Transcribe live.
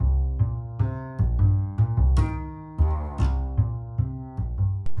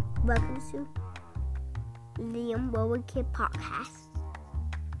Welcome to Liam Rowan Kid Podcast.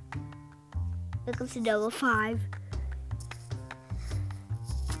 Welcome to number 5.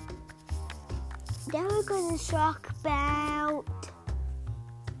 Now we're going to talk about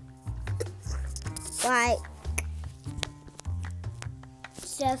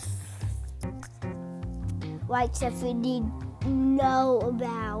stuff we need to know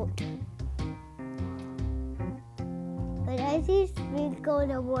about. But I think we're going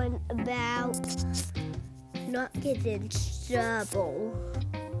to one about not getting in trouble,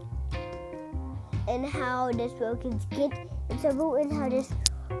 and how this world can get in trouble, and how this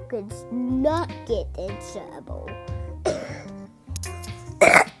can not get in trouble.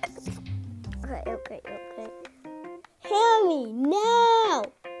 Okay. Hear me now.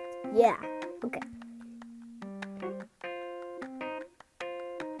 Yeah. Okay.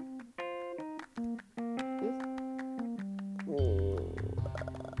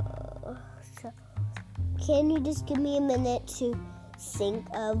 So, can you just give me a minute to think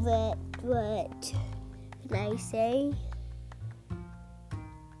of it? What can I say?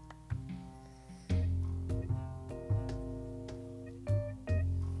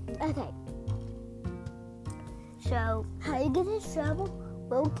 Okay. So, how you get in trouble?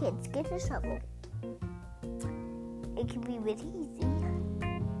 Well, kids get in trouble. It can be really easy.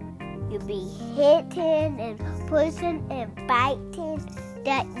 You'll be hitting and pushing and biting.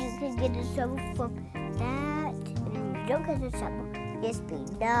 That you can get in trouble from that. And if you don't get in trouble, just be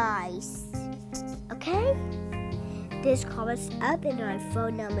nice. Okay? Just call us up, and our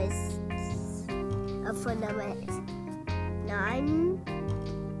phone number is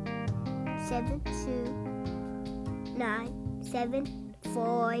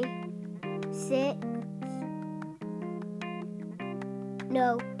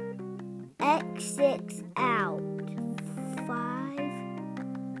out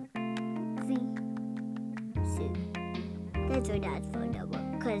 532. That's our dad's phone number,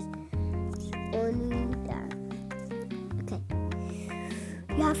 because only that. Okay.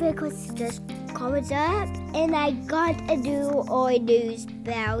 You have any questions, just comment up, and I got a new news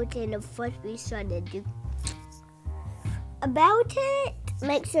about, and the first we started to do about it.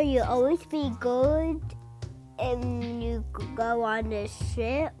 Make sure you always be good, and you go on the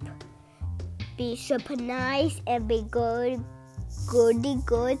ship. Be super nice and be good. Be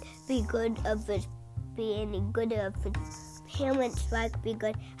good of it. Be any good of it. Parents like be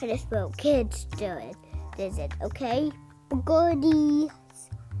good. I just want kids do it. Does it, okay? Goodies.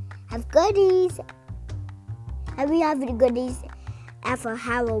 Have goodies. And we have the goodies after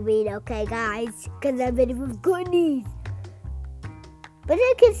Halloween, okay, guys? Because I'm ready with goodies. But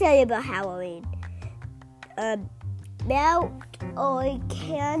I can tell you about Halloween. Melt or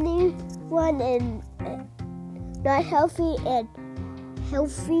candy one, and not healthy and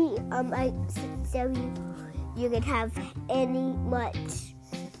healthy. I tell you can have any much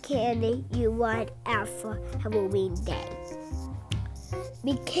candy you want after Halloween day.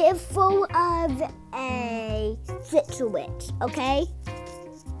 Be careful of a Flitzer witch, okay?